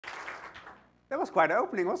That was quite an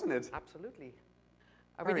opening, wasn't it? Absolutely.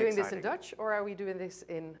 Are Very we doing exciting. this in Dutch or are we doing this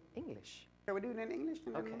in English? Shall we do it in English?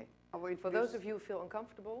 And then Okay. I'll wait For those of you who feel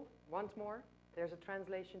uncomfortable, once more, there's a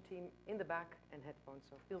translation team in the back and headphones,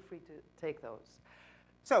 so feel free to take those.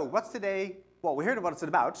 So, what's today? Well, we heard what it's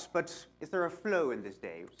about, but is there a flow in this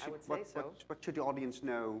day? I would say so. What should the audience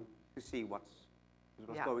know to see what's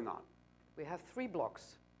going on? We have 3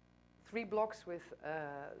 blocks. 3 blocks with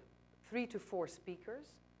 3 to 4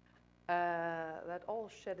 speakers that all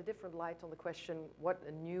shed a different light on the question what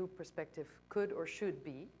a new perspective could or should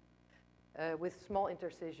be, with small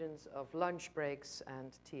intercisions of lunch breaks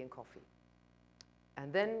and tea and coffee.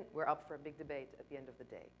 And then we're up for a big debate at the end of the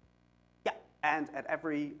day. Yeah, and at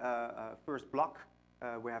every first block,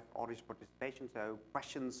 we have audience participation, so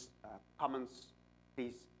questions, comments,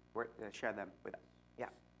 please share them with us. Yeah.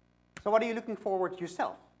 So what are you looking forward to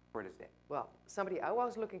yourself for this day? Well, somebody I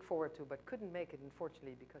was looking forward to but couldn't make it,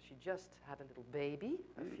 unfortunately, because she just had a little baby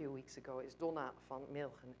a few weeks ago, is Donna van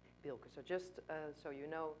Milgen Bilke. So just so you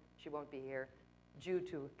know, she won't be here due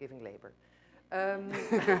to giving labor.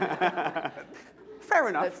 Fair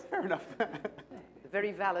enough, fair enough.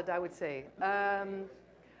 Very valid, I would say.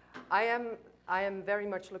 I am very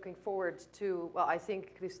much looking forward to, well, I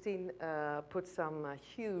think Christine put some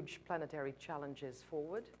huge planetary challenges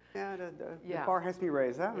forward. Yeah, the bar has been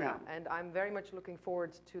raised, huh? Yeah, and I'm very much looking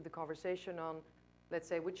forward to the conversation on, let's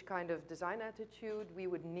say, which kind of design attitude we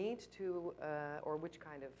would need to, or which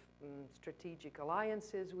kind of strategic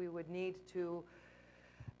alliances we would need to,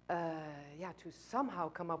 to somehow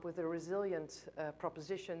come up with a resilient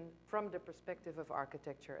proposition from the perspective of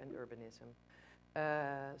architecture and urbanism.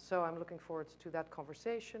 So I'm looking forward to that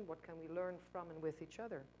conversation. What can we learn from and with each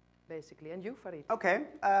other, basically? And you, Farid? Okay.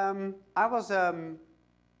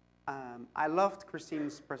 I loved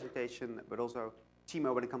Christine's presentation, but also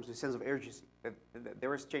Timo when it comes to sense of urgency.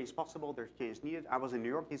 There is change possible, there's change needed. I was in New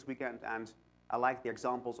York this weekend, and I like the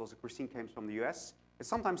examples. Also, Christine came from the US. It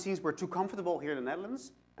sometimes seems we're too comfortable here in the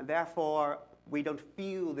Netherlands, and therefore we don't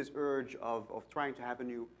feel this urge of trying to have a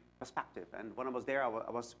new perspective. And when I was there, I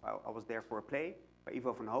was there for a play by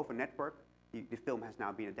Ivo van Hoven, Network. The film has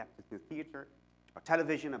now been adapted to theater, or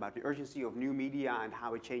television, about the urgency of new media and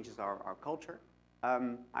how it changes our culture.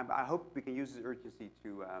 I hope we can use this urgency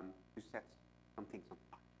to set some things on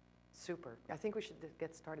fire. Super. I think we should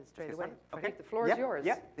get started straight away. Okay. The floor is yours.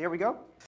 Yeah, here we go.